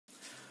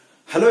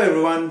Hello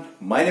everyone,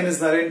 my name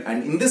is Naren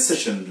and in this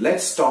session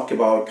let's talk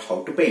about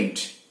how to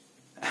paint.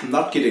 I'm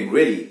not kidding,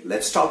 really.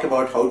 Let's talk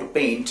about how to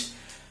paint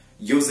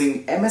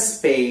using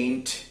MS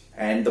Paint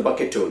and the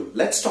bucket tool.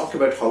 Let's talk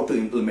about how to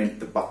implement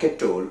the bucket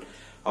tool,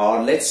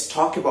 or let's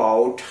talk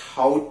about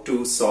how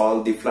to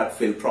solve the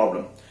FloodFill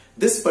problem.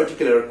 This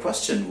particular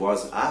question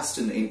was asked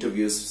in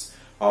interviews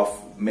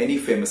of many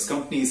famous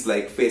companies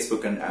like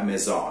Facebook and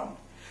Amazon.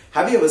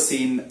 Have you ever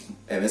seen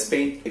MS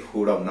Paint? If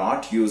you have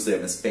not used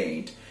MS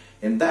Paint,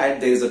 in that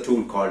there is a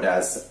tool called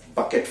as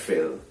bucket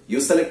fill. You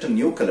select a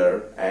new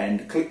color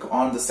and click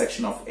on the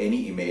section of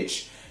any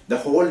image. The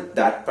whole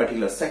that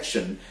particular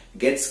section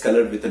gets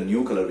colored with a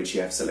new color which you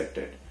have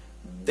selected.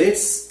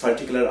 This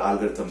particular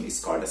algorithm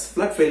is called as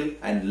FloodFill,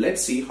 and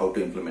let's see how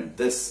to implement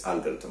this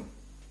algorithm.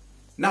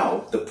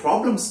 Now the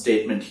problem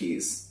statement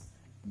is,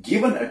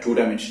 given a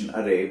two-dimension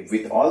array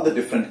with all the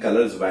different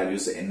colors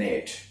values in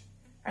it,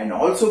 and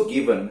also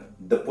given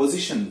the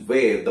position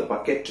where the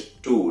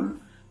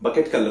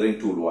bucket coloring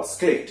tool was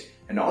clicked,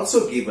 and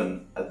also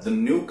given the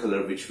new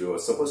color which we were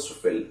supposed to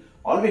fill,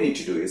 all we need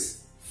to do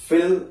is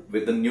fill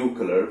with the new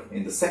color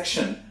in the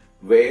section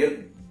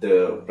where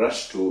the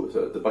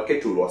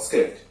bucket tool was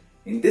clicked.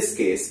 In this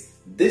case,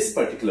 this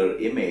particular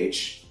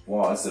image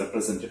was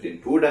represented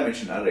in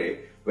two-dimension array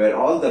where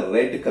all the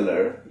red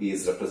color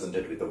is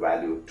represented with the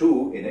value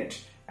 2 in it,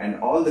 and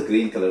all the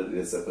green color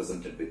is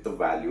represented with the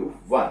value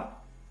 1.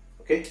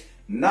 Okay.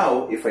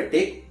 Now if I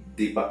take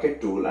the bucket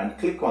tool and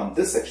click on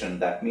this section,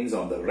 that means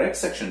on the red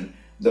section,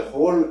 the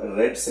whole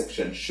red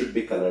section should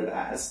be colored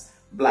as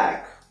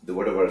black, the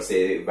whatever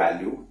say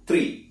value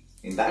 3.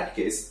 In that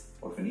case,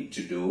 what we need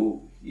to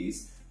do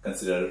is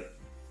consider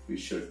we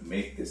should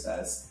make this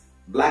as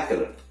black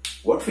color.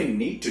 What we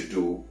need to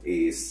do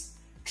is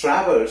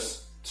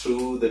traverse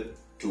through the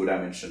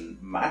two-dimension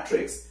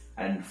matrix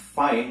and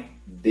find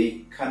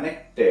the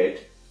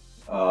connected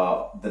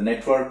the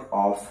network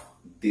of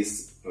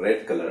this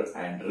red color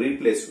and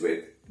replace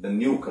with the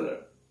new color.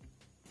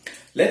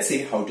 Let's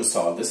see how to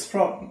solve this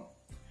problem.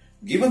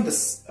 Given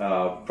this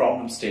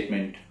problem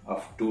statement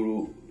of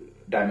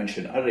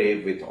two-dimension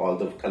array with all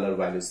the color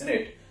values in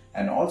it,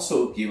 and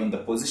also given the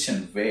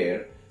position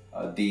where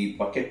the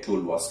bucket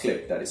tool was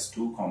clicked, that is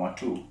 2,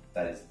 2,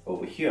 that is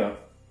over here,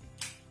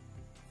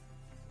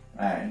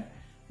 and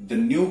the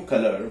new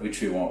color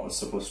which we were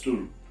supposed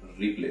to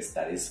replace,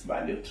 that is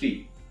value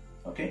 3.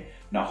 Okay.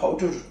 Now how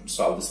to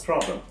solve this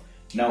problem?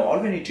 Now all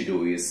we need to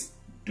do is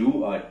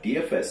do a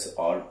DFS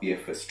or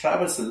BFS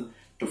traversal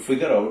to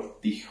figure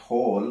out the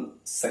whole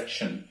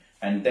section,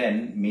 and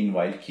then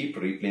meanwhile keep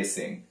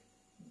replacing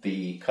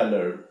the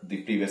color,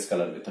 the previous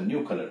color with a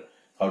new color.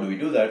 How do we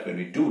do that? When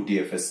we do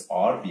DFS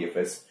or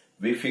BFS,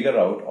 we figure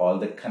out all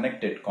the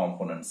connected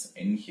components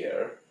in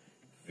here.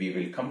 We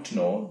will come to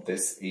know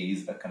this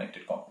is a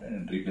connected component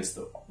and replace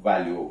the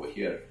value over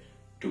here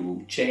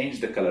to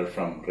change the color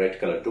from red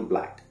color to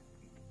black.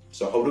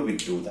 So how do we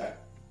do that?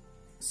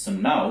 So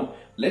now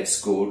let's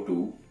go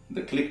to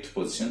the clicked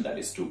position, that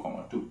is 2,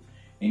 2.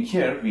 In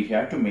here we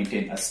have to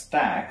maintain a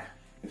stack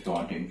if you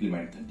want to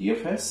implement the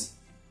DFS.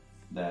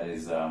 That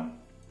is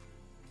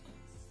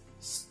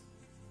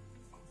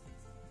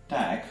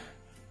stack.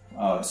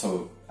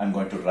 So I'm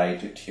going to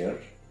write it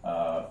here.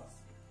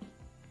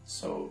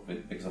 So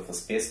because of the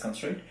space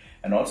constraint,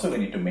 and also we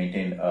need to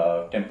maintain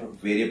a temporal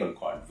variable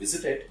called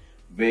visited,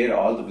 where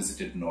all the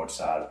visited nodes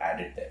are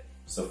added there.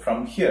 So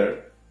from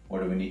here,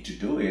 what we need to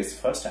do is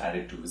first add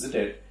it to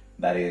visited.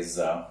 That is,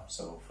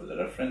 so for the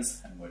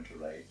reference, I'm going to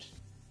write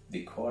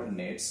the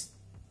coordinates.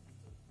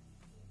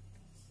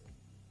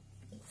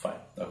 Fine.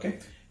 Okay.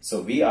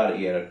 So we are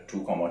here at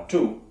 2,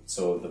 2.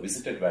 So the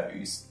visited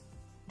value is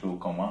 2,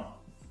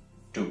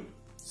 2.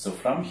 So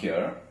from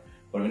here,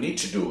 what we need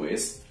to do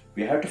is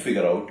we have to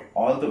figure out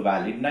all the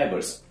valid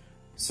neighbors.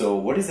 So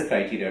what is the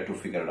criteria to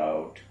figure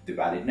out the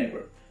valid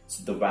neighbor?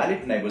 So the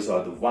valid neighbors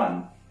are the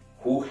one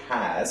who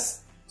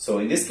has. So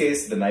in this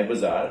case, the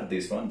neighbors are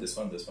this one, this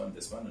one, this one,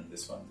 this one, and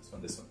this one, this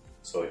one, this one.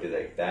 So it is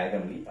like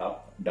diagonally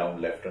up, down,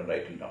 left, and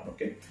right, and down.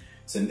 Okay.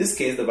 So in this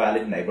case, the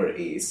valid neighbor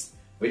is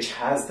which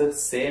has the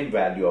same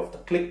value of the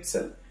clicked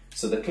cell.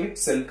 So the clicked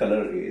cell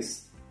color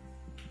is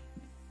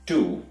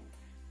 2.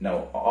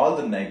 Now all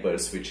the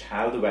neighbors which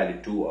have the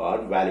value 2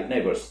 are valid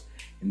neighbors.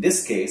 In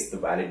this case, the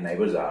valid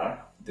neighbors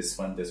are this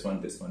one, this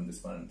one, this one,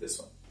 this one, and this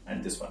one,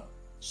 and this one.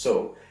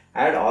 So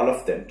add all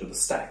of them to the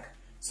stack.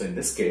 So in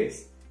this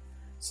case,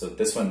 so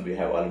this one we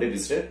have already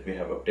visited, we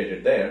have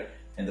updated there.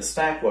 In the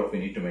stack, what we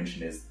need to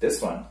mention is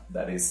this one,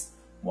 that is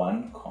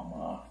 1,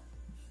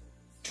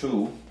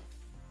 2.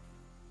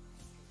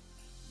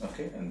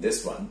 Okay, and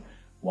this one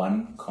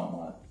 1,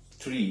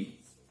 3.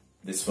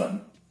 This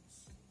one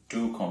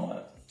 2,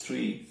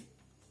 3,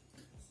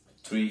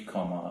 3,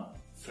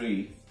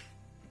 3,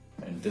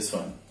 and this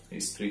one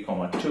is 3,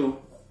 2,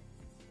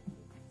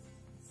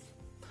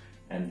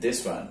 and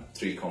this one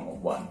 3,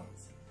 1.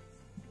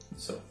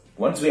 So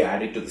once we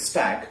add it to the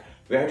stack,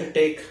 we have to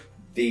take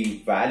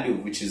the value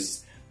which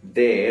is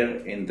there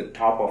in the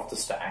top of the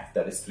stack,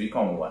 that is 3,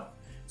 1.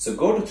 So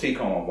go to 3,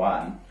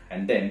 1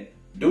 and then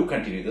do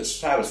continue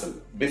this traversal.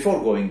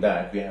 Before going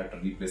that, we have to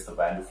replace the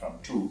value from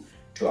 2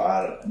 to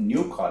our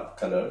new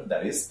color,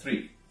 that is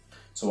 3.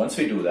 So once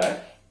we do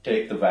that,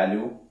 take the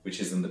value which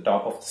is in the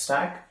top of the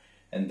stack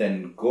and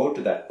then go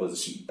to that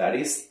position, that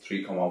is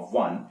 3,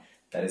 1.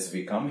 That is,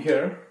 we come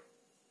here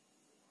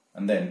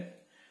and then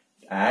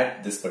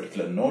add this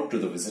particular node to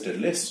the visited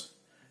list,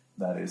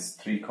 that is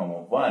 3,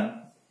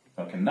 1.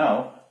 Okay,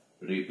 now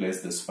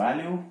replace this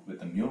value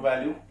with a new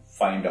value,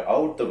 find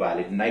out the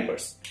valid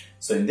neighbors.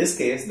 So in this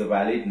case, the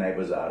valid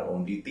neighbors are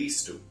only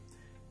these two,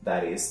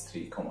 that is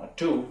 3,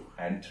 2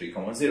 and 3,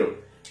 0.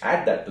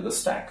 Add that to the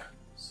stack.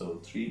 So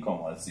 3,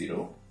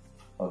 0.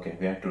 Okay,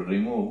 we have to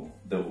remove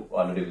the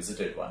already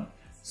visited one.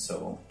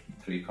 So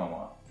 3,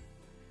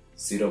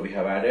 0 we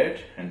have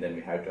added, and then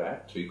we have to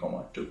add 3,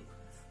 2.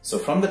 So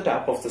from the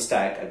top of the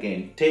stack,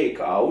 again, take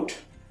out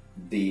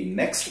the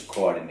next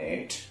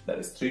coordinate, that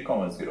is 3,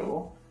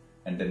 0,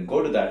 and then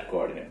go to that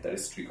coordinate, that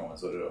is 3,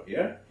 0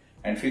 here,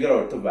 and figure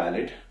out the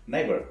valid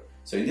neighbor.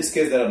 So in this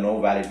case, there are no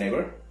valid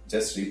neighbor.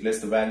 Just replace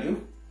the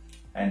value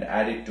and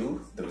add it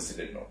to the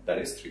visited node, that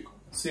is 3,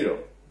 0.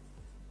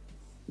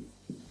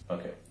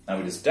 Okay, now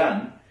it is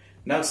done.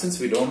 Now since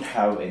we don't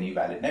have any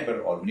valid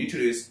neighbor, all we need to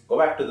do is go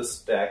back to the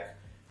stack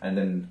and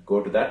then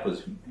go to that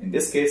position. In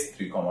this case,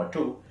 3,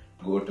 2,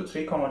 go to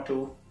 3,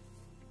 2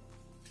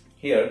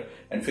 here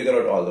and figure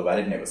out all the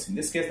valid neighbors. In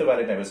this case, the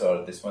valid neighbors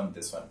are this one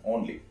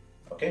only.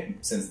 Okay,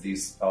 since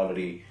these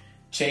already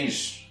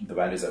changed, the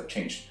values have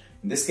changed.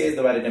 In this case,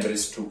 the valid neighbor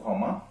is 2,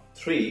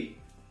 3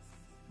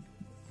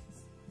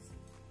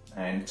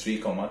 and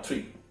 3,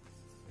 3.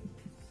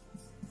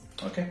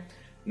 Okay,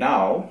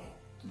 now,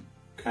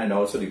 and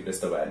also replace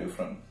the value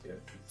from here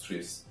to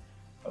 3s.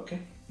 Okay,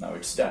 now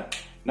it's done.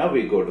 Now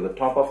we go to the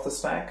top of the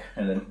stack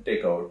and then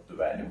take out the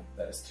value,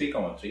 that is 3,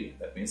 3.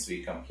 That means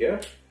we come here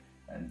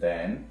and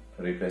then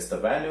replace the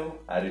value,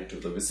 add it to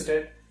the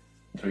visited,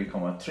 3,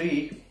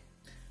 3.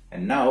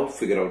 And now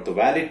figure out the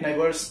valid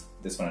neighbors,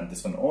 this one and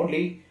this one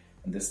only.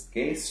 In this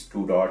case,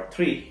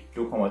 2.3,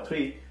 2,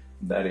 3,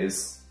 that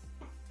is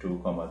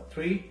 2,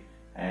 3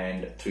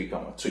 and 3,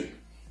 3.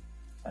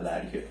 I'll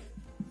add here.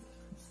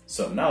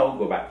 So now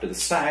go back to the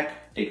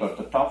stack, take out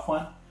the top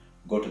one,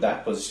 go to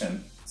that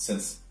position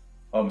since,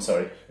 oh, I'm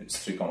sorry, it's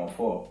 3,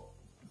 4.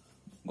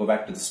 Go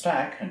back to the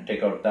stack and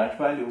take out that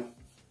value,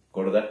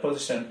 go to that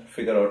position,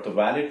 figure out the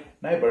valid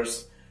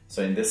neighbors.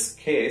 So in this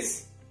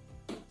case,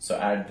 so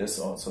add this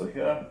also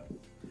here.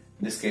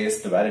 In this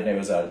case, the valid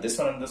neighbors are this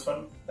one and this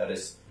one, that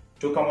is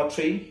 2,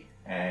 3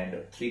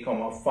 and 3,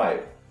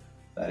 5.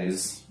 That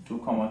is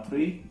 2,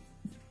 3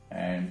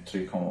 and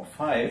 3,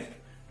 5.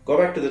 Go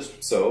back to this,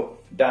 so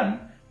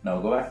done. Now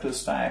go back to the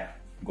stack,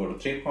 go to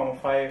 3,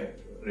 5,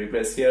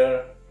 replace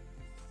here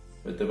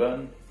with the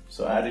 1,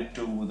 so add it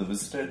to the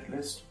visited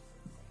list.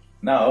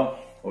 Now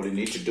what you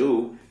need to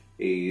do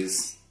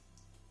is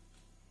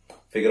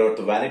figure out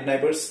the valid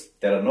neighbors.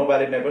 There are no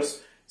valid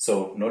neighbors,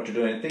 so not to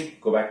do anything.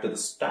 Go back to the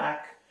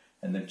stack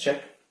and then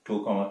check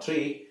 2,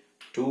 3.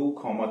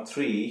 2,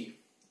 3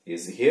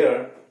 is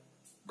here.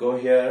 Go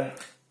here,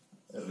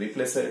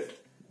 replace it,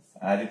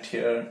 add it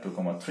here,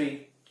 2,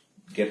 3.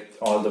 Get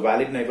all the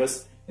valid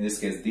neighbors. In this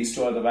case, these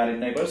two are the valid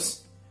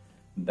neighbors.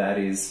 That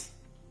is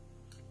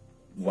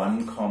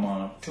 1,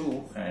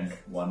 2 and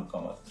 1,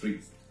 3.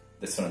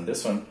 This one and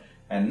this one.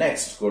 And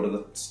next, go to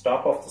the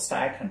top of the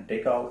stack and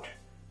take out.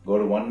 Go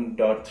to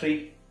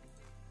 1.3,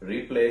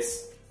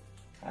 replace,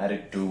 add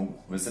it to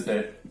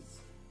visited.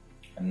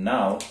 And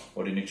now,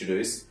 what you need to do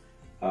is,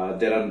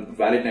 there are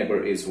valid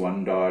neighbor is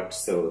 1 dot,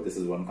 so this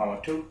is 1,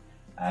 2.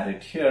 Add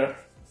it here,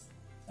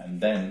 and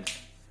then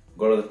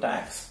go to the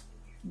tags.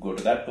 Go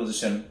to that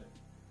position,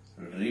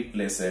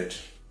 replace it,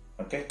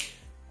 okay,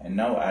 and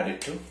now add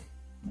it to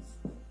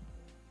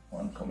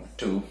 1,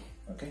 2.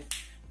 Okay,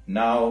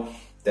 now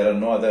there are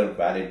no other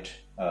valid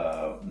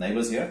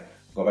neighbors here.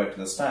 Go back to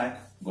the stack,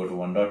 go to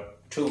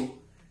 1.2,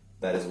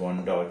 that is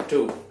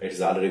 1.2. It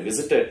is already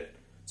visited,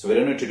 so we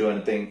don't need to do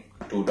anything.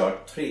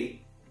 2.3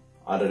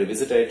 already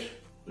visited,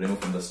 remove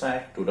from the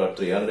stack.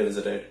 2.3 already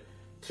visited,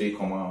 3,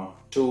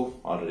 2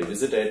 already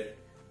visited,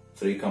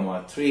 3,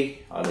 3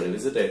 already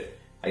visited.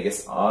 I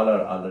guess all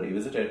are already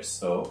visited,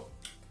 so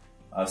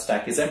our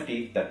stack is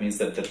empty. That means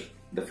that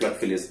the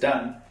FloodFill is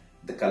done.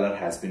 The color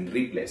has been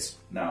replaced.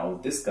 Now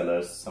this color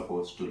is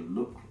supposed to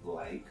look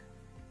like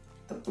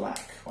the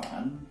black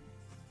one.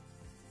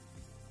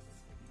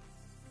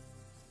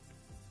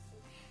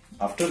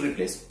 After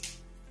replacement,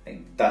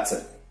 that's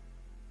it.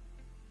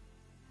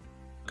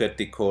 Look at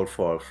the code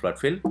for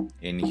FloodFill.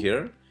 In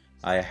here,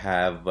 I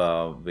have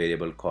a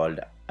variable called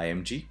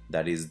img,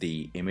 that is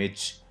the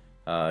image,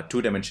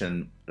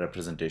 two-dimensional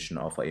representation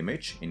of an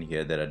image. In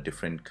here there are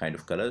different kind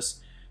of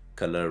colors,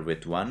 color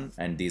with 1,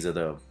 and these are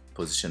the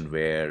position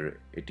where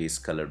it is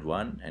colored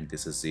 1, and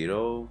this is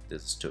 0,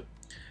 this is 2.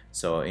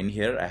 So in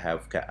here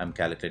I'm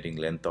calculating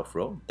length of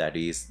row, that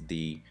is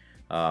the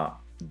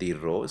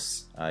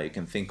rows. You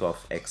can think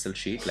of Excel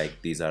sheet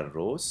like these are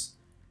rows,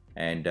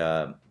 and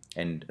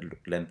and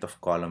length of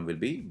column will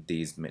be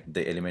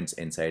the elements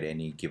inside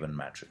any given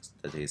matrix,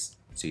 that is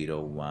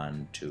 0,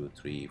 1, 2,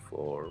 3,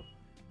 4,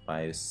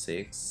 5,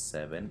 6,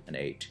 7 and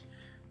 8.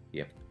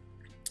 Yep.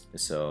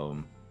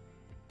 So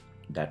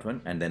that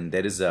one, and then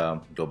there is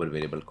a global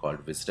variable called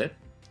visited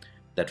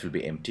that will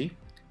be empty,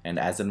 and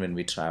as and when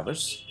we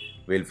traverse,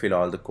 we'll fill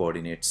all the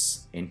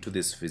coordinates into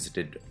this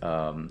visited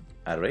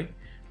array,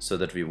 so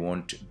that we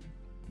won't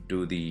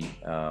do the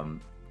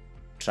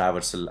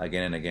traversal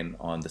again and again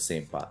on the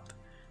same path.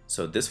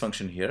 So this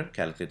function here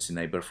calculates the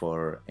neighbor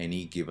for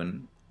any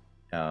given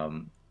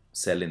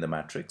cell in the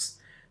matrix.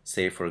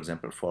 Say for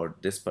example, for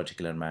this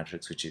particular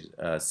matrix, which is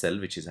cell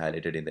which is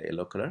highlighted in the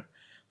yellow color,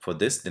 for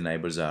this the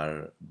neighbors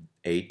are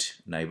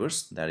 8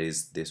 neighbors, that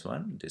is this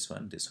one, this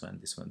one, this one,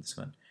 this one, this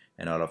one,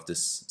 and all of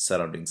this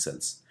surrounding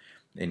cells.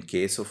 In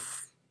case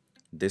of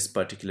this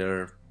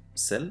particular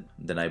cell,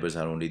 the neighbors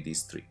are only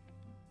these 3.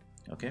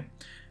 Okay,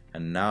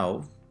 and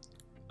now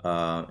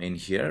in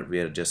here we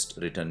are just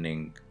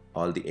returning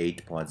all the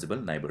 8 possible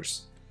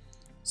neighbors.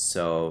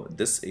 So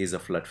this is a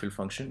FloodFill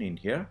function in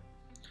here.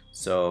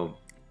 So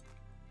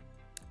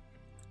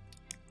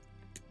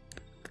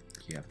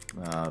yeah,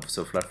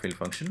 so FloodFill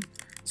function,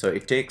 so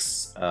it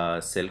takes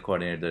cell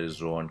coordinate, that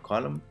is row and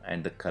column,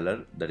 and the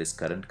color, that is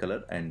current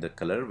color, and the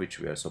color which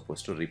we are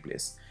supposed to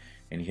replace.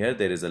 In here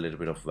there is a little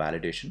bit of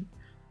validation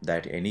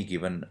that any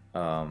given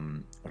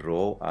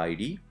row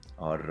ID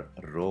or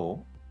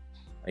row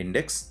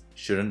index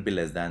shouldn't be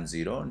less than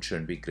 0 and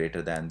shouldn't be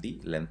greater than the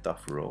length of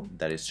row,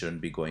 that is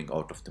shouldn't be going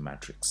out of the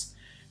matrix.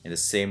 And the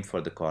same for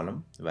the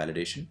column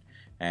validation.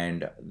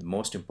 And the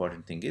most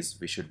important thing is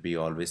we should be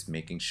always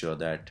making sure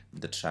that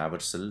the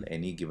traversal,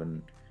 any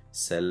given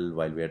cell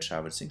while we are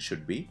traversing,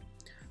 should be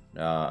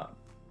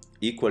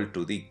equal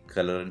to the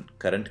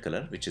current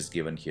color which is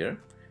given here.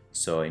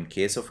 So in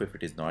case of if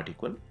it is not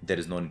equal, there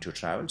is no need to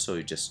travel, so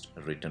you just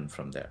return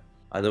from there.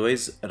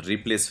 Otherwise,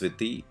 replace with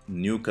the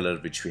new color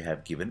which we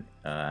have given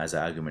as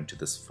an argument to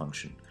this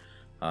function.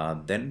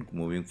 Then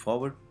moving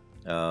forward,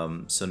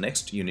 so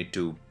next you need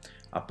to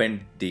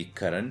append the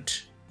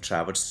current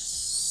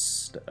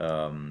traversed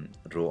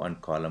row and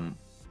column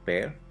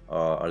pair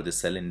or the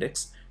cell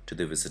index to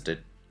the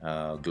visited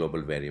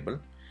global variable,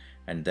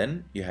 and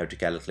then you have to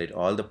calculate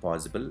all the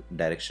possible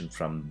direction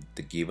from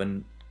the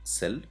given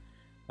cell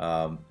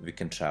we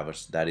can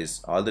traverse, that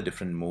is all the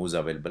different moves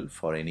available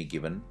for any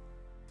given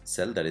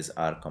cell, that is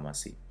R,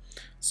 C.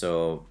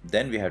 So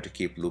then we have to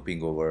keep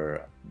looping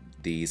over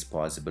these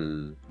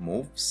possible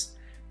moves,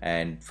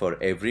 and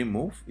for every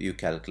move you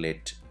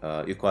calculate,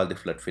 you call the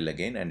FloodFill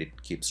again, and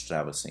it keeps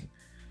traversing.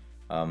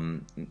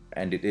 And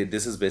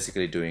this is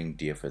basically doing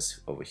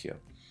DFS over here.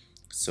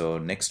 So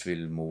next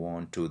we'll move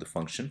on to the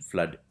function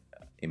flood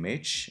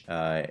image.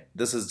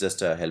 This is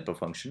just a helper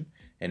function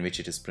in which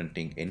it is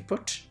printing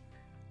input.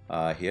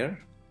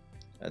 Here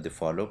the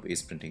for loop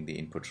is printing the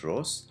input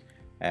rows,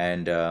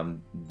 and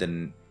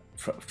then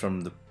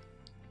from the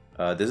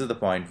this is the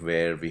point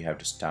where we have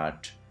to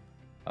start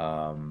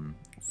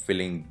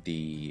filling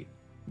the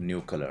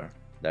new color,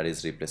 that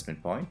is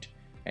replacement point,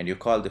 and you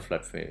call the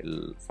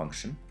FloodFill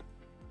function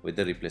with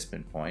the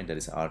replacement point, that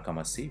is R,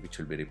 C, which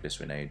will be replaced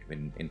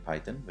when in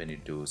Python when you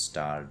do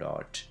star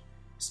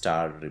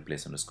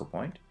replace underscore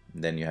point.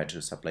 Then you have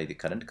to supply the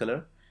current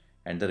color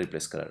and the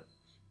replace color.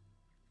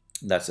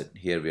 That's it.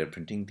 Here we are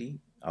printing the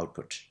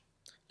output.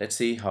 Let's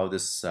see how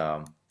this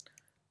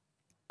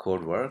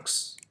code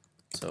works.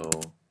 So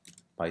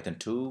Python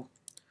 2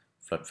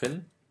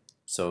 FloodFill.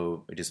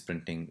 So it is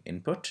printing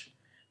input.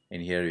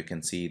 In here you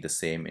can see the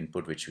same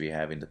input which we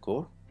have in the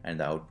code, and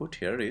the output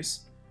here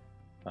is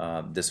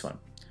this one.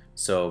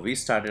 So we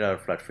started our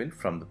FloodFill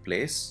from the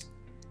place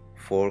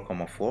 4,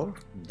 4,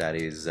 that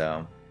is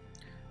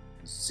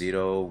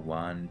 0,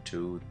 1,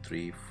 2,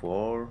 3,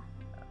 4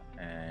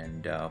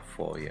 and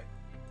 4 here.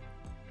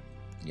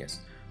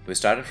 Yes, we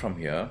started from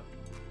here,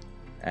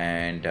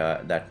 and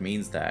that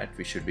means that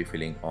we should be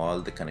filling all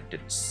the connected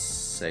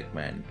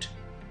segment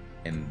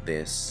in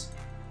this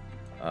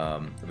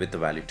with the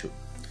value 2.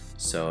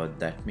 So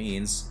that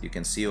means you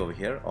can see over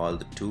here all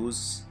the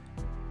 2's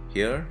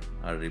here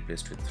are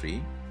replaced with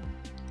 3,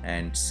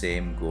 and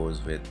same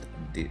goes with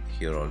the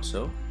here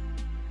also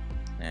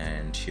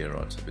and here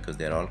also, because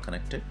they're all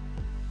connected.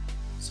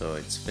 So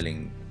it's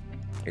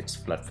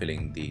flood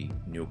filling the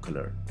new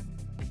color.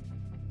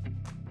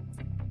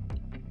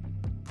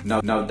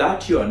 Now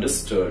that you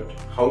understood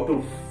how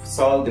to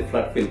solve the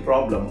FloodFill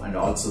problem and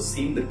also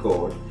seen the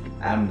code,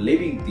 I'm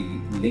leaving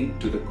the link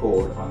to the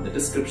code on the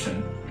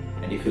description.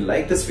 And if you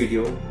like this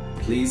video,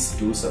 please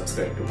do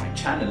subscribe to my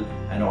channel,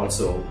 and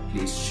also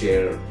please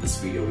share this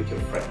video with your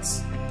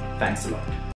friends. Thanks a lot.